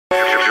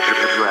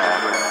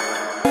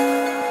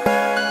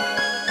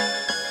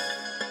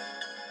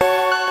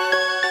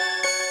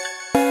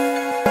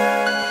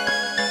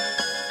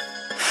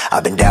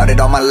I've been doubted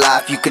all my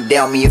life, you could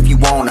doubt me if you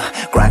wanna.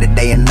 Grinded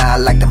day and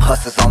night like them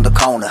hustlers on the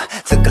corner.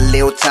 Took a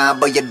little time,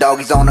 but your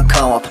doggy's on the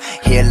come up.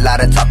 Hear a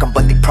lot of talking,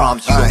 but they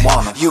promise you don't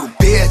want them. You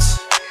bitch,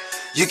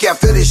 you can't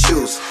feel these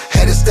shoes.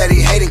 Headed steady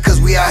hating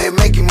cause we out here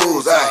making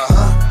moves.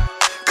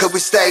 Cause we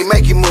stay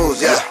making moves,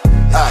 yeah.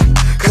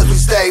 Cause we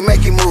stay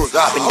making moves.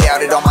 I've been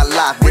doubted all my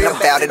life, been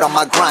about it on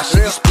my grind.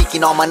 Shit, you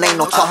speaking on my name,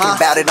 no talking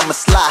about it, I'ma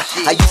slide.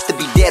 I used to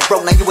be dead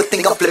broke, now you would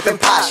think I'm flipping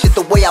pie. Shit,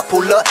 the way I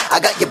pull up, I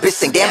got your bitch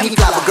saying, damn, he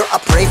fly. But girl, I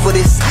pray for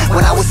this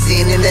when I was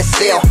sitting in that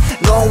cell.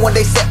 Knowing one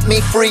day set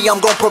me free, I'm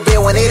gon'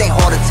 prevail, and it ain't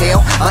hard to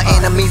tell. My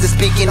enemies are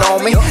speaking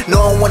on me,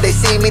 knowing when they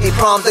see me, they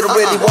promise they don't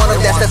really want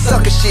it. That's that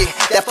sucker shit,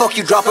 that fuck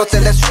you dropouts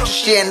and that future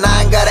shit. And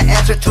I ain't got an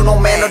answer to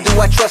no man, or do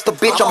I trust a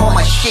bitch? I'm on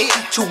my shit,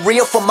 too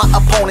real for my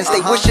opponents.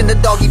 They wishing the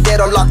doggy dead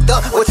or locked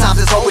up. What times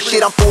is over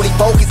shit, I'm fully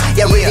focused.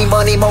 Yeah, really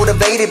money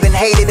motivated, been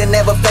hated and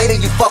never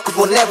faded. You fuckers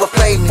will never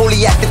play.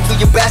 Fully active to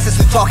you bastards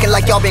who talking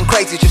like y'all been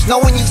crazy. Just know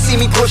when you see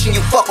me pushing,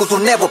 you fuckers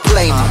will never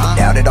play me.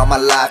 Doubted all my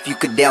life, you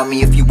could doubt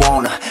me if you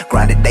wanna.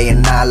 Grinded day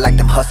and night like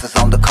them hustlers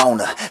on the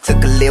corner.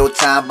 Took a little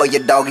time, but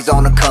your doggy's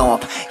on the come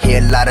up.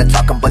 Hear a lot of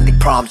talking, but they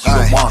promise you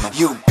don't want them.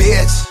 You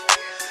bitch,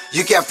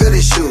 you can't feel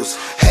these shoes.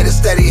 Headed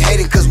steady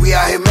hating cause we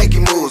out here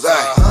making moves.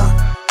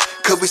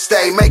 Cause we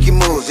stay making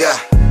moves, yeah.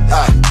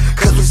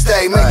 Cause we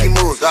stay making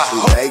moves. We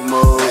make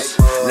moves,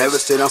 never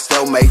sit on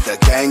stalemate, the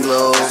gang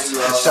lose.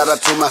 Shout out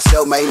to my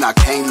cellmate, I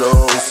can't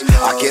lose.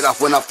 I get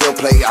off when I feel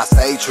play, I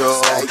stay true.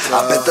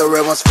 I bet the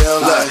real ones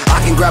feel look. I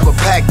can grab a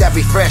pack that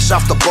be fresh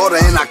off the border,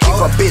 and I keep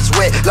a bitch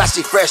wet like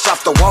she fresh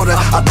off the water.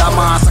 I dot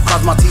my eyes, I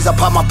cross my T's, I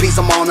pop my P's,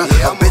 I'm on her.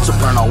 A bitch will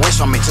burn a wish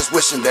on me, just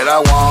wishing that I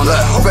want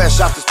her. Fresh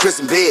off this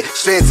prison bed,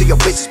 straight into your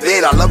bitch's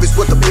bed. I love is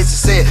what the bitches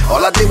said.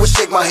 All I did was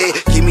shake my head.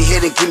 Give me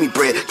head and give me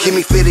bread. Give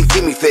me fit and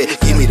give me fit.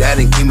 Give me that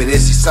and give me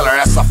this. She sell her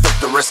ass, I flip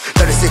the wrist.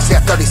 36,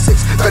 yeah, 36.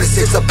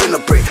 36 up in the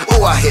brick.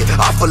 Oh, I hit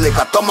off a lick.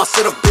 I thought my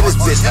sit up in this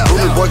bitch.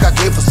 Ruby boy got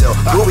game for sale.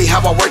 Ruby,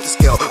 how I work the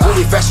scale.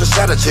 Ruby faster,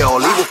 shatter jail.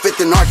 Leave with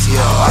 50 in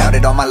RTL.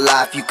 Doubted all my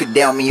life, you could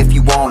doubt me if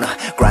you wanna.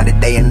 Grinded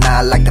day and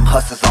night like them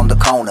hustlers on the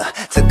corner.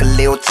 Took a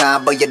little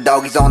time, but your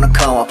doggy's on the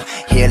come up.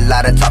 Hear a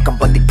lot of talking,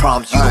 but they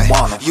promise you don't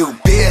want them. You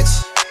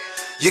bitch,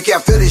 you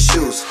can't feel these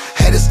shoes.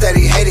 Headed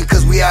steady hating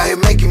cause we out here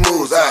making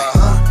moves.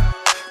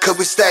 Cause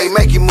we stay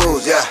making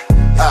moves, yeah.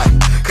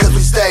 Cause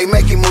we stay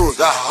making moves.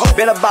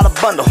 Been about a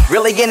bundle,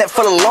 really in it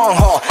for the long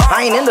haul.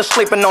 I ain't into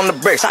sleeping on the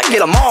bricks, I get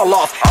them all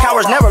off.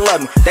 Cowards never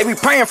love me, they be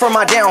praying for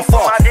my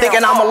downfall.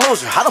 Thinking I'm a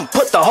loser, I done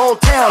put the whole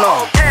town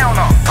on.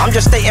 I'm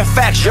just stating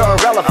facts, you're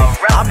irrelevant.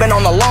 I've been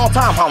on a long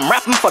time, I'm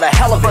rapping for the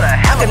hell of it.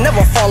 I can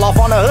never fall off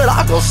on the hood,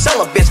 I go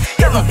sell a bitch.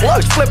 Hitting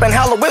plugs, flipping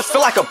hella whips,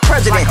 feel like a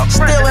president.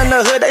 Still in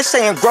the hood, they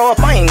saying grow up,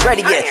 I ain't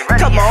ready yet.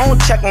 Cut my own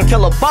check and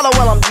kill a bottle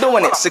while I'm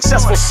doing it.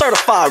 Successful,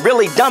 certified,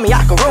 really dummy,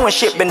 I can ruin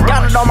shit. Been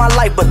doubted all my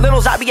life, but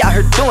littles I be out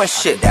here doing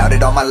shit.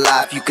 Doubted all my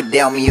life, you could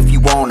doubt me if you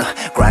wanna.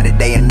 Grinded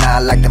day and night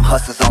like them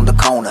hustlers on the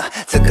corner.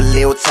 Took a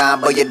little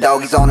time, but your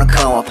doggy's on the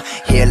come up.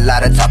 Hear a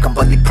lot of talking,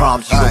 but they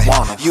promise you don't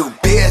want them. You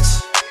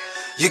bitch,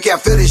 you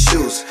can't feel these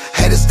shoes.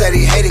 Headed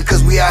steady hating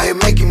cause we out here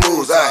making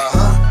moves.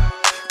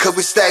 Cause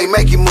we stay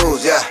making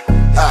moves, yeah.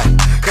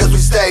 Cause we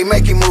stay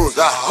making moves.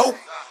 I hope.